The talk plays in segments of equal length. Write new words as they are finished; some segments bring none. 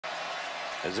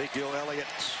Ezekiel Elliott,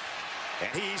 and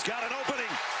he's got an opening.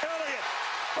 Elliott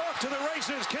off to the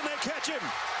races. Can they catch him?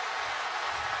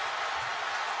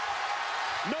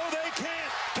 No, they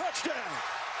can't. Touchdown.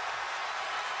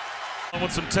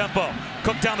 With some tempo.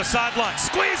 Cook down the sideline.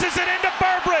 Squeezes it into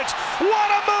Burbridge. What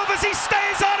a move as he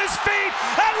stays on his feet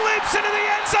and leaps into the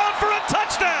end zone for a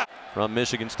touchdown. From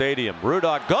Michigan Stadium,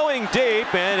 Rudock going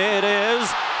deep, and it is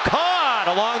caught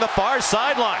along the far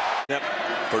sideline. Yep,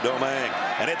 for Domingue,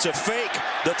 and it's a fake.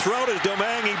 The throw to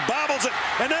Domingue, he bobbles it,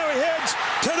 and now he heads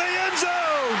to the end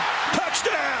zone.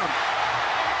 Touchdown.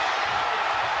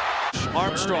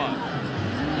 Armstrong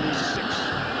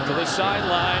to the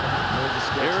sideline.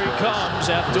 Here he comes,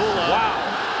 Abdullah. Wow.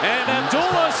 And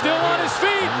Abdullah still on his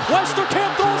feet.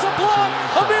 Westerkamp throws a block.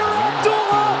 Amir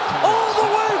Abdullah all the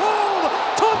way home.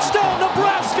 Touchdown,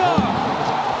 Nebraska.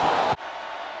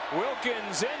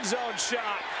 Wilkins end zone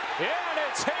shot. And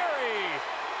it's Harry.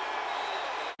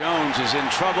 Jones is in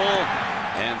trouble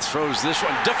and throws this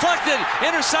one. Deflected,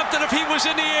 intercepted if he was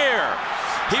in the air.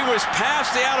 He was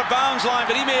past the out-of-bounds line,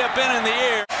 but he may have been in the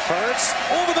air. Hurts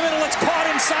over the middle. It's caught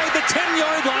inside the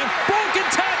 10-yard line. Broken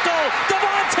tackle.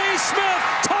 Devontae Smith.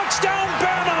 Touchdown,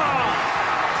 Bama.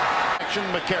 Action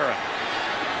McCarron.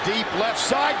 Deep left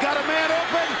side. Got a man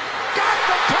open. Got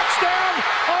the touchdown.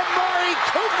 Amari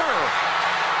Cooper.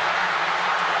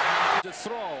 To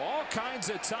throw all kinds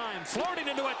of time. Flirting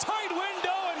into a tight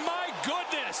window, and my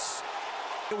goodness.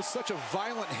 It was such a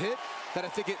violent hit that I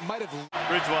think it might have.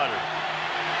 Bridgewater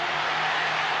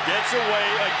gets away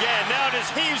again. Now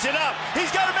just heaves it up.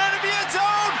 He's got a man in the end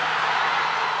zone.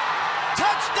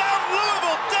 Touchdown,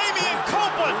 Louisville. Damian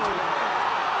Copeland.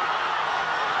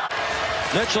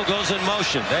 Mitchell goes in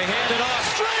motion. They hand it off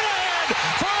straight ahead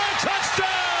for a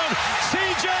touchdown.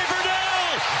 C.J.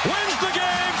 Verdell wins the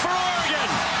game for Oregon.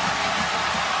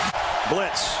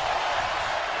 Blitz.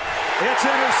 It's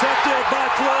intercepted by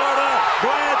Florida.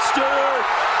 Brad Stewart.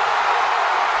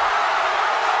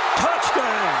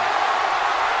 Touchdown.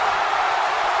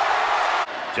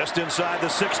 Just inside the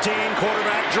 16,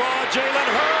 quarterback draw, Jalen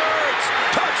Hurts.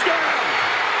 Touchdown.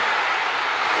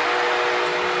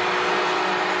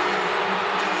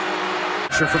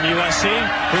 From USC.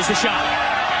 Here's the shot.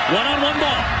 One-on-one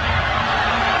ball.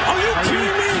 Are you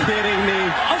kidding me?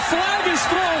 A flag is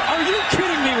thrown. Are you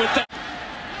kidding me with that?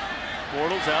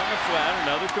 Bortles out in the flat.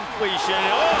 Another completion.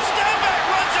 Oh, Stenbeck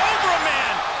runs over a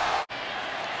man.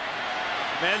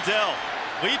 Mandel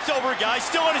leaps over a guy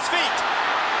still on his feet.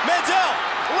 Mandel,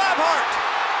 Labhart.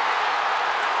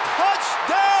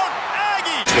 Touchdown,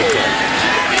 Aggie.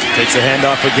 Takes a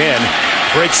handoff again.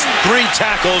 Breaks 3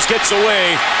 tackles, gets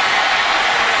away.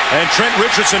 And Trent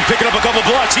Richardson picking up a couple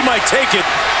blocks. He might take it.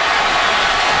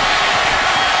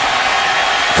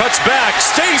 Cuts back,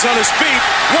 stays on his feet.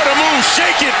 What a move.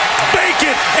 Shake it, bake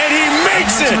it, and he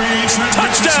makes it.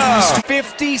 Touchdown.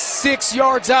 56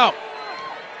 yards out.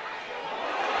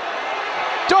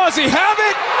 Does he have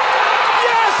it?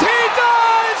 Yes, he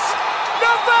does!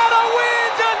 Nevada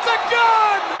wins at the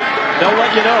gun! They'll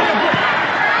let you know.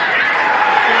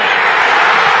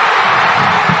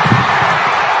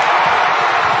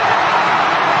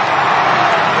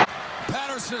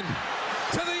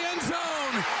 To the end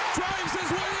zone, drives his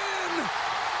way in.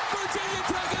 Virginia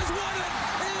Tech has won it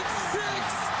in 6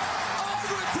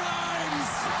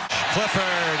 overtimes.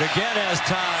 Clifford again has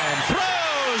time.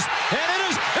 Throws, and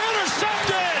it is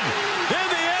intercepted in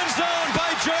the end zone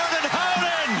by Jordan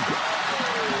Howden.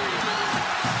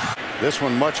 This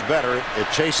one much better.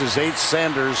 It chases Ace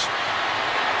Sanders.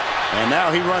 And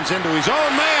now he runs into his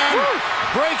own man.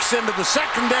 Breaks into the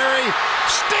secondary.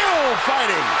 Still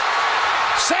fighting.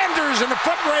 Sanders in the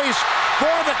foot race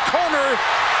for the corner.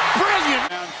 Brilliant.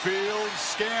 Downfield,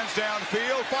 scans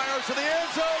downfield, fires to the end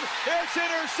zone. It's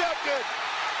intercepted.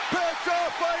 Picked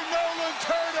off by Nolan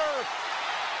Turner.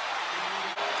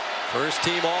 First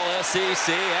team All-SEC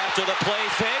after the play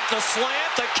fake, the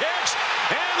slant, the catch,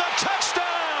 and the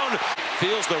touchdown.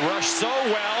 Feels the rush so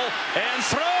well and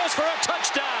throws for a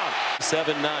touchdown.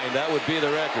 7-9, that would be the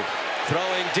record.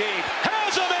 Throwing deep,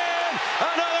 has a man,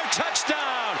 another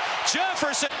touchdown.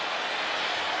 Jefferson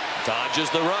dodges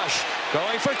the rush,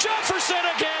 going for Jefferson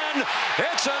again.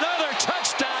 It's another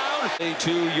touchdown. A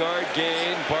 2-yard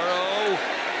gain. Burrow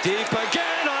deep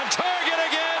again, on target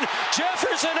again.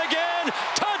 Jefferson again.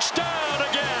 Touchdown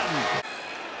again.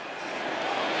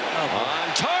 On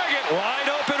target, wide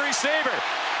open receiver.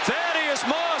 Thaddeus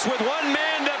Moss with one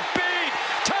man to beat.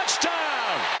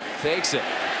 Touchdown. Fakes it.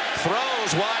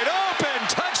 Throws wide open.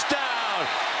 Touchdown.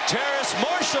 Terrace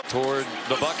Marshall. Toward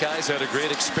the Buckeyes, had a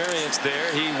great experience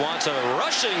there. He wants a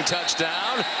rushing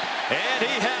touchdown, and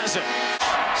he has it.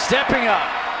 Stepping up,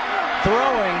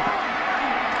 throwing,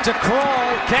 To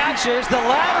Kroll, catches the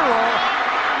lateral.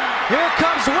 Here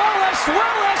comes Willis.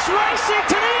 Willis racing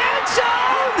to the end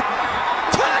zone.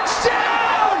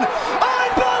 Touchdown!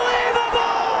 Unbelievable!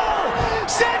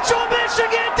 Central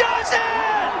Michigan does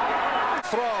it!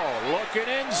 Throw, looking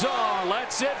end zone,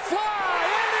 lets it fly,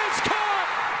 and it's caught!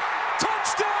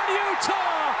 Touchdown,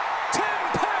 Utah!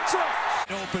 Tim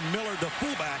Patrick! Open Millard, the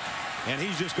fullback, and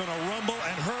he's just going to rumble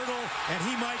and hurdle, and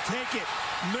he might take it.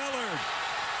 Millard.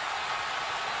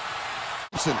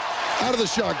 Out of the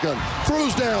shotgun,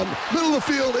 throws down, middle of the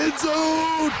field, end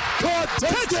zone, caught,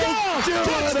 touchdown,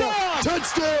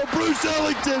 touchdown, Bruce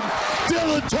Ellington.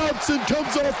 Dylan Thompson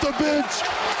comes off the bench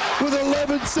with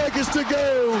 11 seconds to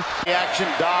go. The action,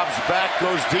 Dobbs back,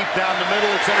 goes deep down the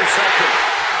middle, it's intercepted.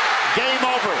 Game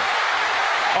over.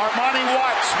 Armani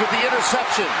Watts with the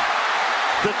interception.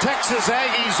 The Texas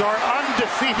Aggies are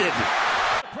undefeated.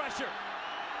 Pressure.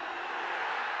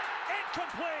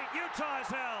 Incomplete. Utah is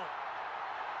held.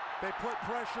 They put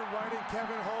pressure right in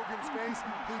Kevin Hogan's face.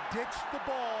 He ditched the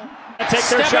ball. Take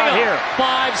their shot here.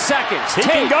 5 seconds. He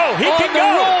can go. He can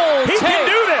go. He can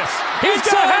do this. He's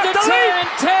going to have to lead.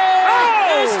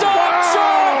 It's stopped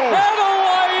short. And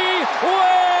Hawaii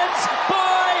wins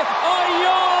by a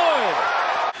yard.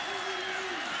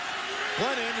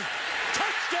 Glennon.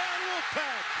 Touchdown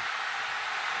Wolfpack.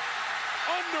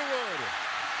 Underwood.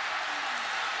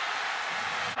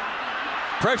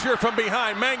 Pressure from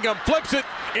behind. Mangum flips it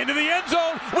into the end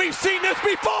zone. We've seen this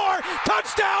before.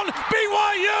 Touchdown,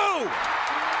 BYU.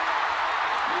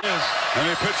 And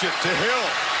they pitch it to Hill.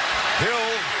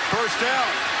 Hill, first down.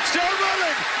 Still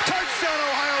running. Touchdown,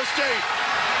 Ohio State.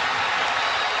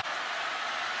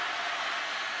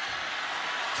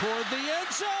 Toward the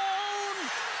end zone.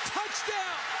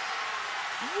 Touchdown.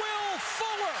 Will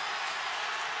Fuller.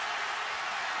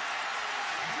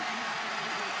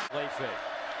 Play fake.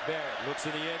 Barrett looks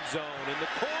in the end zone in the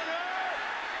corner.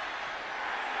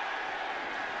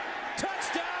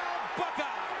 Touchdown,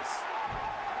 Buckeyes.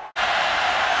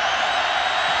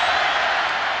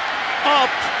 Up.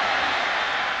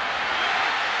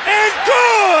 And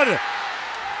good!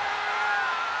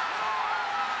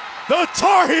 The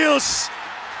Tar Heels.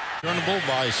 Turnable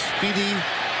by Speedy.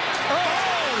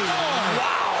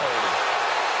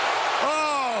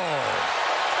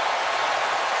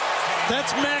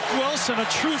 That's Mack Wilson, a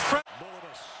true friend.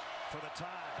 Bullitus for the tie.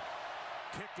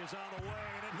 Kick is on the way,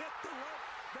 and it hit the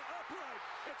upright.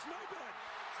 It's no good.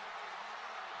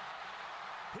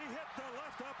 He hit the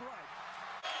left upright.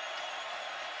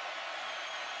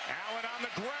 Allen on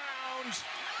the ground,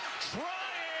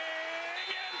 trying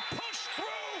and pushed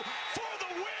through for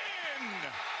the win.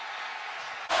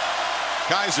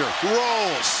 Kaiser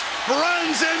rolls,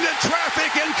 runs into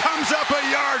traffic, and comes up a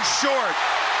yard short.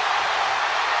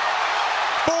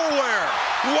 Boulware,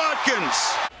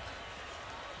 Watkins.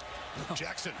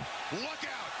 Jackson, look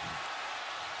out.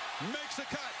 Makes the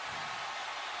cut.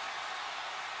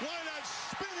 Why not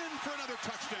spin in for another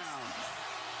touchdown?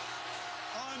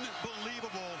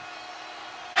 Unbelievable.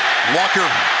 Walker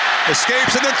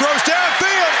escapes and then throws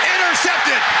downfield.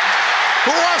 Intercepted.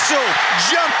 Russell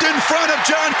jumped in front of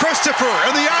John Christopher,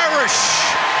 and the Irish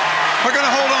are going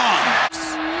to hold on.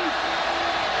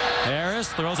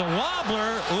 Harris throws a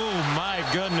wobbler. Oh, my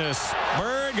goodness.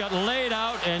 Bird got laid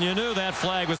out, and you knew that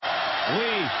flag was...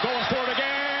 Lee going for it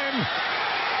again.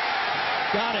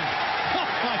 Got him. Oh,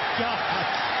 my God.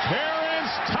 Terrence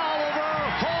Tolliver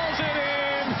hauls it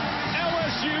in.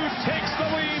 LSU takes the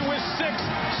lead with 6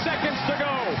 seconds to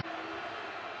go.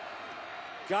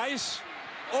 Guys,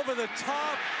 over the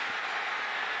top.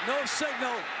 No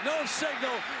signal. No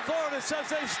signal. Florida says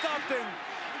they stopped him.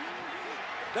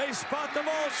 They spot the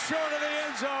ball short of the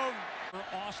end zone.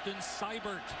 Austin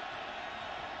Seibert.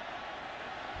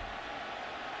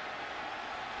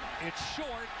 It's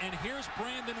short, and here's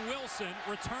Brandon Wilson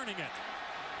returning it.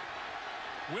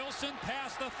 Wilson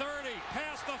past the 30,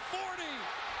 past the 40.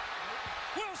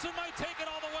 Wilson might take it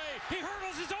all the way. He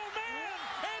hurdles his own man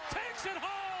and takes it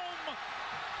home.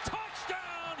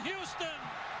 Touchdown, Houston.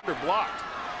 They're blocked.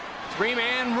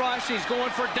 3-man rush. He's going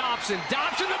for Dobson.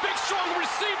 Dobson, the big, strong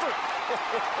receiver.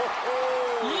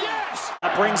 Yes!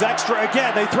 That brings extra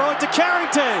again. They throw it to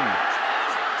Carrington.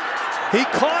 He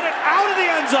caught it out of the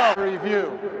end zone.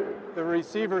 Review. The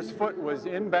receiver's foot was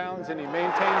inbounds and he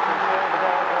maintained control of the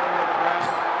ball going to the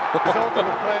ground. The result of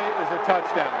the play is a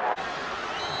touchdown.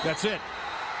 That's it.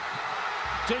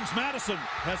 James Madison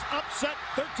has upset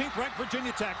 13th ranked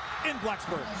Virginia Tech in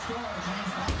Blacksburg.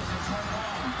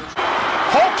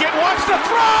 Holkett wants to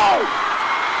throw!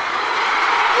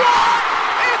 What?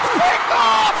 It's picked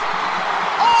off!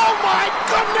 Oh my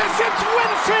goodness, it's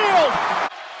Winfield!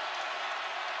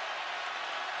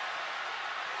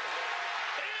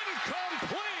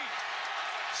 incomplete.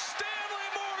 Stanley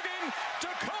Morgan,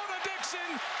 Dakota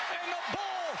Dixon, and the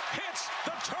ball hits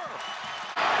the turf.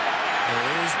 There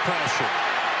is pressure.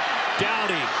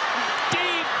 Downey,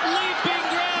 deep leaping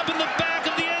grab in the back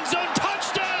of the end zone.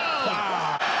 Touchdown!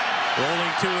 Wow.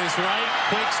 Rolling to his right,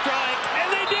 quick strike,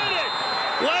 and they did it!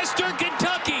 Western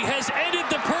Kentucky has ended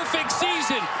the perfect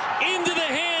season into the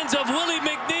hands of Willie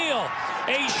McNeil.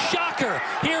 A shocker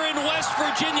here in West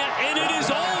Virginia, and it is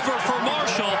over for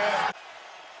Marshall.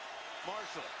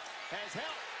 Marshall has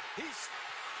help.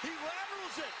 He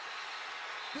laterals it.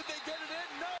 Did they get it in?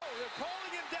 No. They're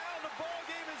calling him down. The ball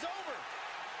game is over.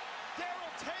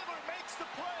 Darrell Taylor makes the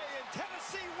play, and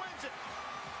Tennessee wins it.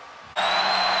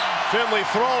 Finley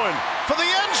throwing for the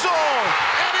end zone,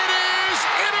 and it is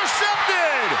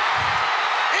intercepted.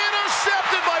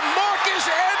 Intercepted by Marcus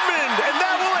Edmond, and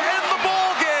that will end the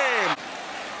ball game.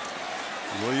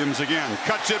 Williams again,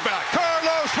 cuts it back.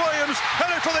 Carlos Williams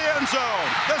headed for the end zone.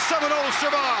 The Seminoles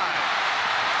survive.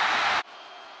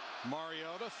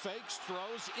 Mariota fakes,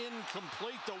 throws,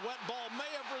 incomplete. The wet ball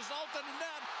may have resulted in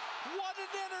that. What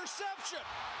an interception!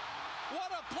 What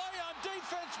a play on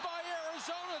defense by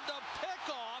Arizona to pick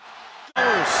off.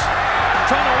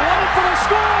 Trying to run it for the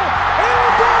score.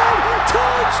 Airborne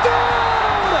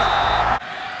touchdown!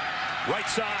 Right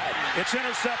side, it's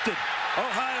intercepted.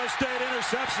 Ohio State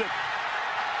intercepts it.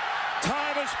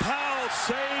 Thomas Powell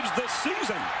saves the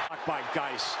season. By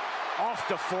Geis, off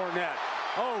to Fournette.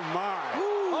 Oh my!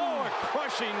 Ooh. Oh, a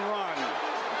crushing run.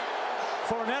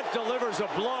 Fournette delivers a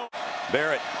blow.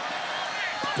 Barrett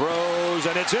throws,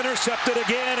 and it's intercepted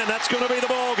again, and that's going to be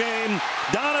the ball game.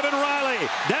 Donovan Riley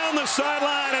down the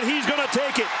sideline, and he's going to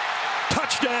take it.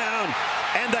 Touchdown,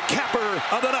 and the capper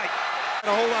of the night.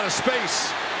 A whole lot of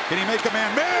space. Can he make a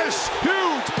man miss?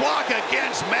 Huge block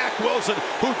against Mack Wilson,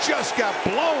 who just got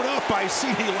blown up by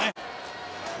CeeDee Lamb.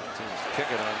 Team's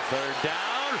kicking on third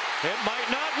down. It might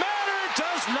not matter. It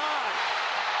does not.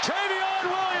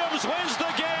 Travion Williams wins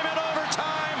the game in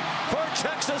overtime for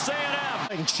Texas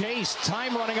A&M. Chase,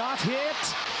 time running off, hit,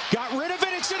 got rid of it,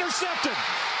 it's intercepted.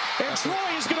 And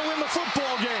Troy is going to win the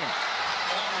football game.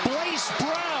 Blace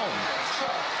Brown.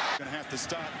 Going to have to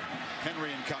stop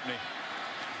Henry and company.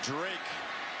 Drake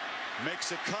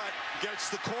makes a cut, gets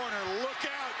the corner, look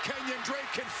out, Kenyon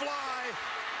Drake can fly,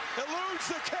 eludes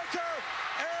the kicker,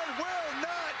 and will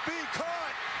not be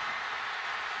caught.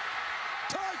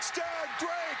 Touchdown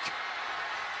Drake,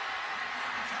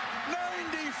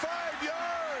 95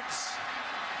 yards.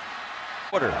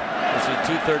 Quarter. This is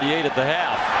 2:38 at the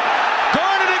half.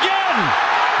 Gordon again,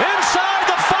 inside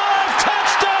the 5,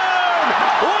 touchdown!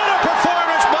 What a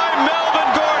performance by Melvin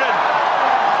Gordon.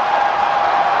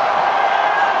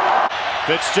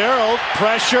 Fitzgerald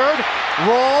pressured,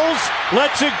 rolls,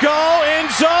 lets it go,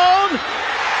 end zone.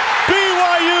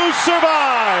 BYU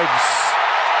survives.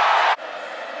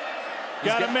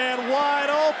 Got a man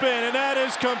wide open, and that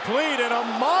is complete, and a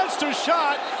monster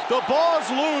shot. The ball's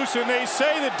loose, and they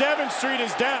say that Devon Street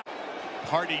is down.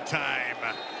 Party time.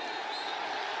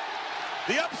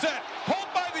 The upset, pulled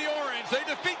by the Orange. They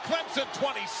defeat Clemson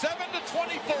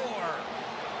 27-24.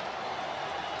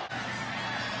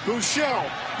 Bouchel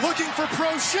looking for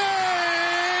Prochet.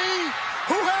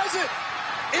 Who has it?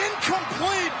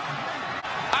 Incomplete.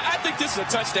 I think this is a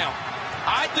touchdown.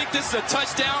 I think this is a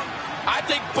touchdown. I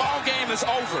think ball game is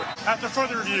over. After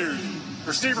further review,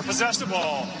 receiver possessed the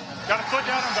ball, got a foot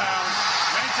down in bounds,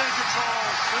 maintain control,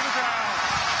 through the ground,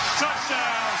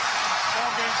 touchdown,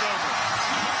 ball game's over.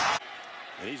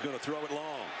 And he's going to throw it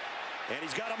long. And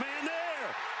he's got a man there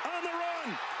on the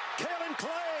run. Kalen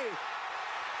Clay,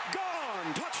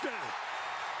 gone, touchdown.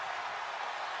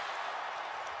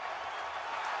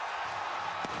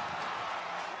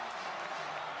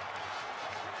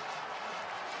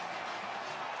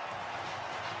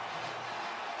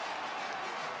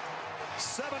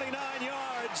 .79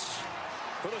 yards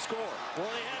for the score. Well,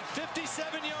 they had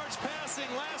 57 yards passing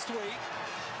last week.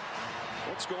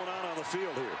 What's going on the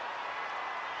field here?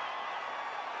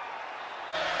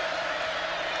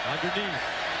 Underneath,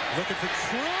 looking for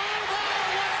True.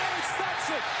 Stops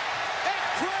it. And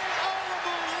Craig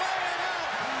Oliver laying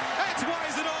out. That's why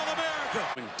he's an All-America.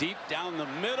 Deep down the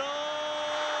middle.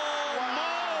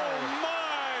 Wow.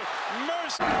 My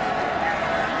mercy.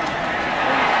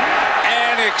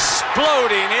 And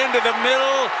exploding into the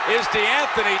middle is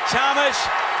DeAnthony Thomas.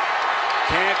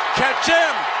 Can't catch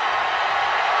him.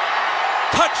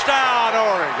 Touchdown,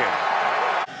 Oregon.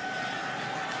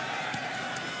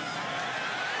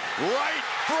 Right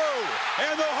through,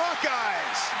 and the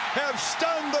Hawkeyes have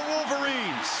stunned the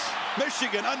Wolverines.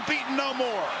 Michigan unbeaten no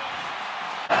more.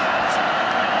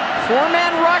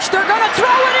 4-man rush, they're going to throw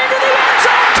it into the end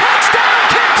zone. Touchdown,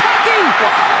 Kentucky!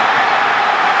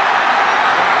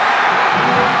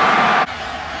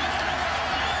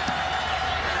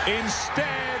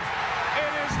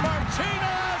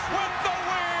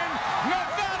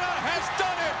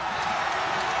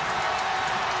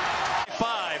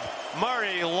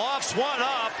 Puffs one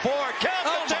up for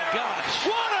Calcaterra.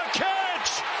 What a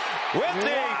catch! With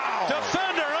the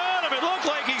defender on him, it looked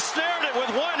like he snared it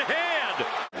with one hand.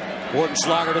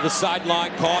 Wartenschlager to the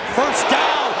sideline, caught. First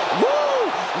down. Woo!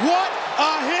 What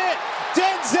a hit!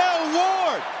 Denzel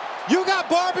Ward! You got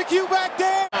barbecue back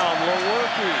there?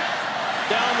 Lewerke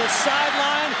down the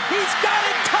sideline. He's got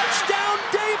it! Touchdown,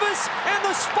 Davis! And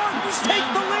the Spartans take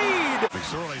the lead.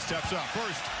 McSorley steps up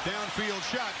first. Downfield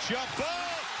shot. Jump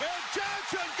ball. And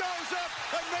Johnson goes up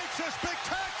and makes a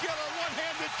spectacular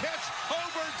one-handed catch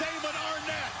over Damon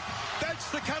Arnett.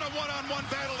 That's the kind of one-on-one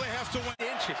battle they have to win.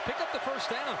 Inches. Pick up the first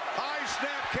down. High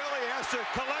snap. Kelly has to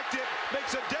collect it.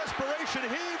 Makes a desperation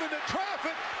heave into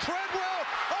traffic. Treadwell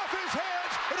off his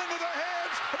hands and into the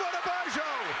hands of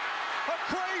Adebayo. A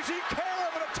crazy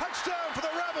carom and a touchdown for the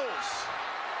Rebels.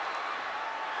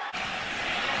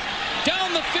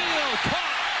 Down the field,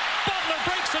 caught. Butler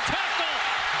breaks the tackle.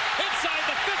 Inside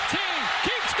the 15,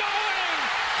 keeps going.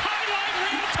 Highlight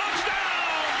reel,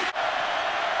 touchdown.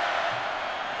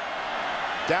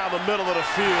 Down the middle of the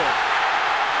field.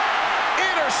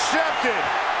 Intercepted.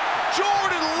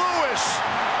 Jordan Lewis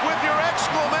with your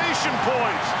exclamation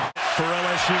point. For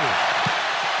LSU.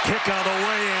 Kick on the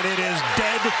way, and it is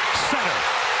dead center.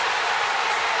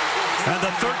 And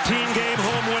the 13-game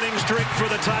home winning streak for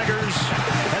the Tigers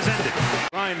has ended.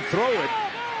 Try and throw it.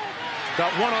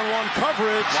 Got one-on-one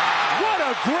coverage. Wow. What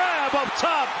a grab up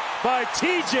top by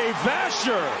T.J.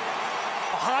 Vasher.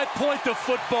 A high point of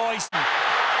football.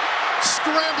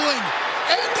 Scrambling.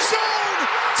 End zone.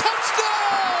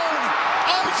 Touchdown.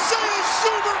 Isaiah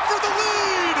Schubert for the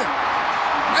lead.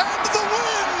 And the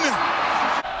win.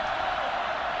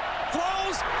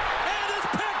 Throws and is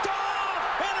picked off.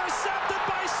 Intercepted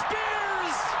by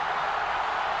Spears.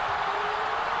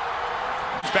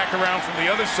 Back around from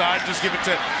the other side, just give it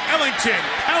to Ellington,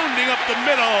 pounding up the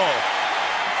middle.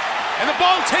 And the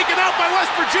ball taken out by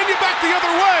West Virginia back the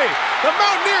other way. The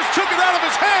Mountaineers took it out of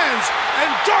his hands,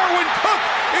 and Darwin Cook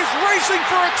is racing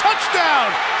for a touchdown.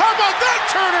 How about that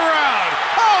turnaround?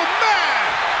 Oh,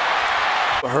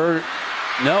 man!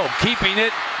 No, keeping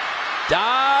it.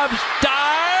 Dobbs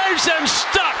dives and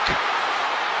stuck.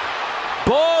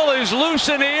 Ball is loose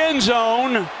in the end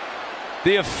zone.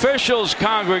 The officials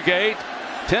congregate.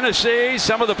 Tennessee,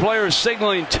 some of the players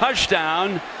signaling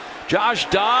touchdown. Josh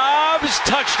Dobbs,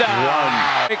 touchdown.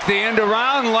 Wow. Make the end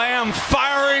around. Lamb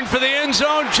firing for the end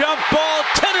zone. Jump ball.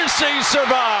 Tennessee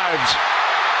survives.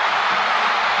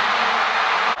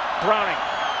 Browning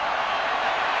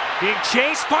being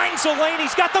chased, finds a lane.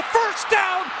 He's got the first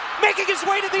down, making his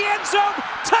way to the end zone.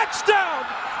 Touchdown!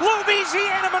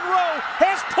 Louisiana Monroe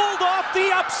has pulled off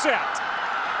the upset.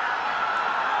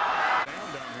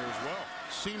 Down here as well.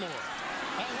 Seymour.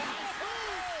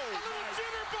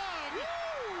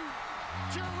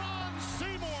 Jerron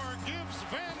Seymour gives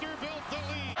Vanderbilt the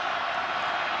lead.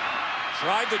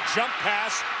 Tried the jump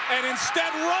pass and instead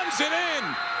runs it in.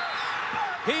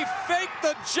 He faked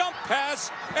the jump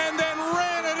pass and then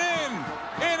ran it in.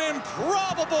 An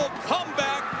improbable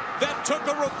comeback that took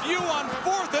a review on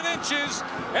 4th and inches,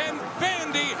 and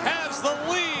Vandy has the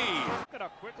lead. Look at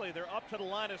how quickly they're up to the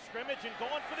line of scrimmage and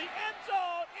going for the end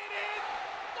zone. It is.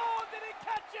 Oh, did he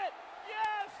catch it?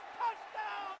 Yes,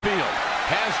 touchdown. Field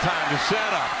has time to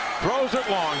set up. Throws it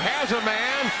long. Has a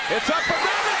man. It's up and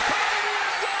down.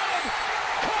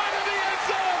 Caught in the end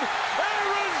zone.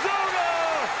 Arizona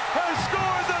has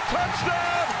scored the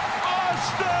touchdown.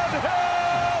 Austin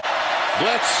Hill.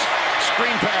 Blitz.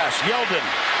 Screen pass. Yeldon.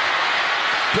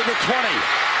 To the 20.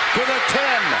 To the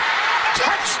 10.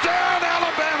 Touchdown,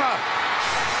 Alabama.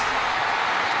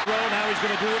 Throw, now he's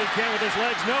going to do what he can with his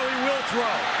legs. No, he will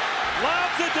throw.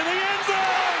 Lobs it to the end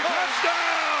zone.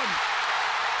 Touchdown.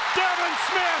 Devin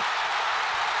Smith.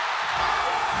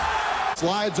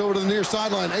 Slides over to the near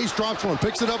sideline. Ace drops one,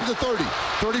 picks it up at the 30,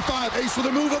 35. Ace with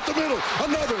a move up the middle.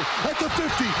 Another at the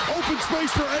 50. Open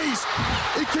space for Ace.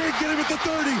 He can't get him at the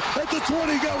 30. At the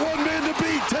 20, got one man to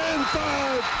beat.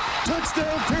 10-5.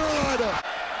 Touchdown, Carolina.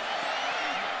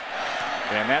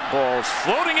 And that ball's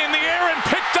floating in the air and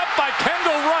picked up by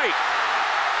Kendall Wright.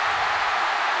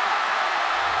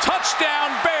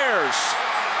 Touchdown, Bears.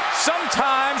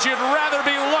 Sometimes you'd rather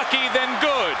be lucky than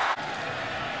good.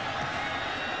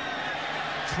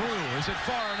 True, is it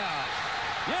far enough?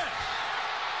 Yes.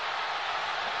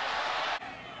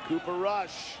 Cooper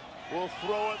Rush will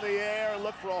throw in the air and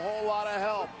look for a whole lot of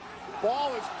help.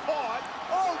 Ball is caught.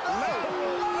 Oh, no!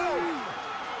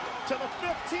 To the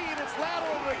 15, it's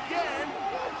lateral again.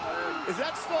 Is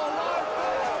that still alive?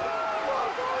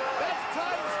 That's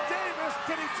Titus Davis.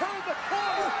 Can he turn the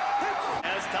corner?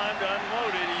 Has time to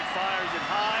unload it. He fires it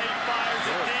high, he fires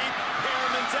it deep.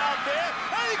 Harriman's out there,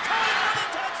 and he caught it for the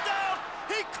touchdown!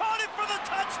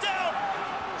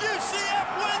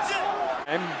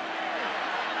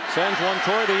 Sends one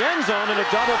toward the end zone in a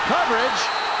double coverage,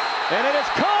 and it is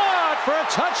caught for a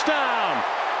touchdown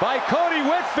by Cody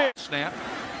Whitfield. Snap.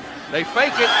 They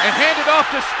fake it and hand it off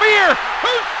to Spear,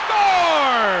 who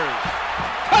scores!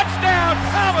 Touchdown,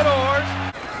 Commodores!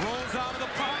 Rolls out of the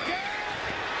pocket.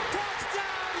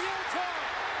 Touchdown,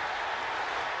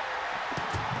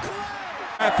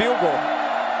 Utah! Field goal.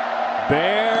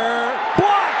 Bear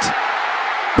blocked.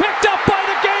 Picked up by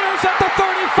the Gators at the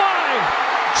 35.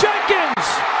 Jenkins.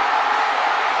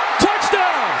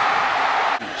 Touchdown.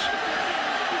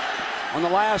 On the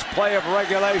last play of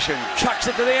regulation, chucks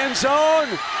it to the end zone.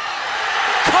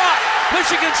 Caught.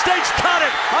 Michigan State's caught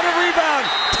it on a rebound.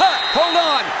 Hold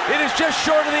on. It is just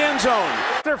short of the end zone.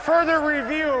 After further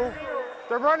review,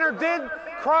 the runner did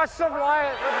cross the goal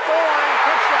line.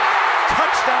 Touchdown.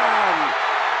 Touchdown.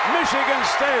 Michigan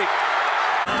State.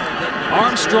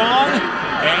 Armstrong,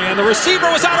 and the receiver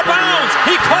was out of bounds.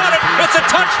 He caught it. It's a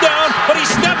touchdown, but he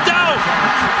stepped out.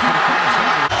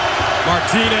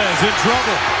 Martinez in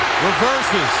trouble.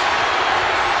 Reverses.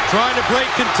 Trying to break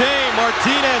contain.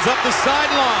 Martinez up the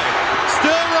sideline.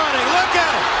 Still running. Look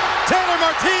at him. Taylor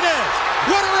Martinez.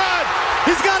 What a run.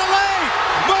 He's got a lane.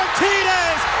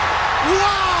 Martinez.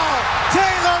 Wow.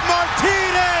 Taylor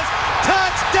Martinez.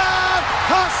 Touchdown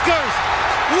Huskers.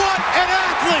 What an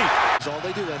athlete. That's all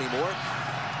they do anymore.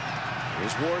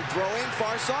 Here's Ward throwing.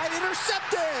 Far side.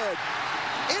 Intercepted.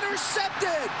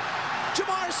 Intercepted.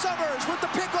 Jamar Summers with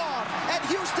the pickoff. And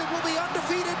Houston will be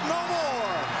undefeated no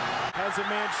more. Has a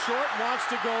man short, wants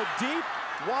to go deep,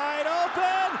 wide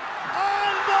open,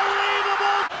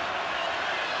 unbelievable!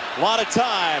 A lot of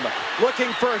time,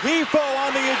 looking for Hefo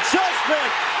on the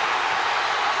adjustment.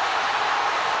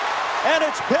 And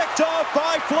it's picked off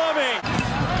by Fleming.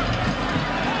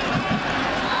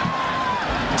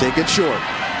 Take it short.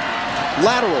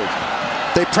 Lateral.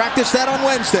 They practiced that on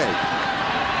Wednesday.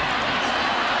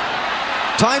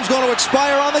 Time's going to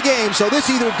expire on the game, so this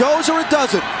either goes or it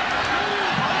doesn't.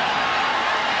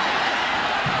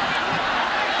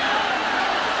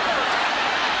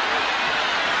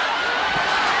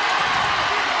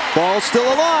 Ball's still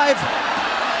alive.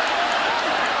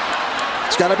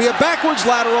 It's got to be a backwards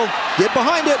lateral. Get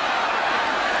behind it.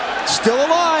 Still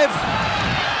alive.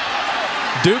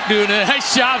 Duke doing a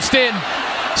nice job staying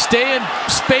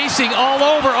spacing all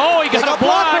over. Oh, he got a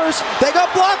block. Blockers. They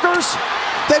got blockers.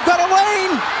 They've got a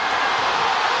lane.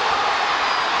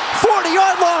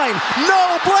 40-yard line.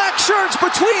 No black shirts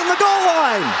between the goal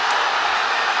line.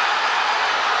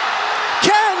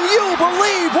 Can you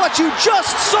believe what you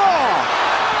just saw?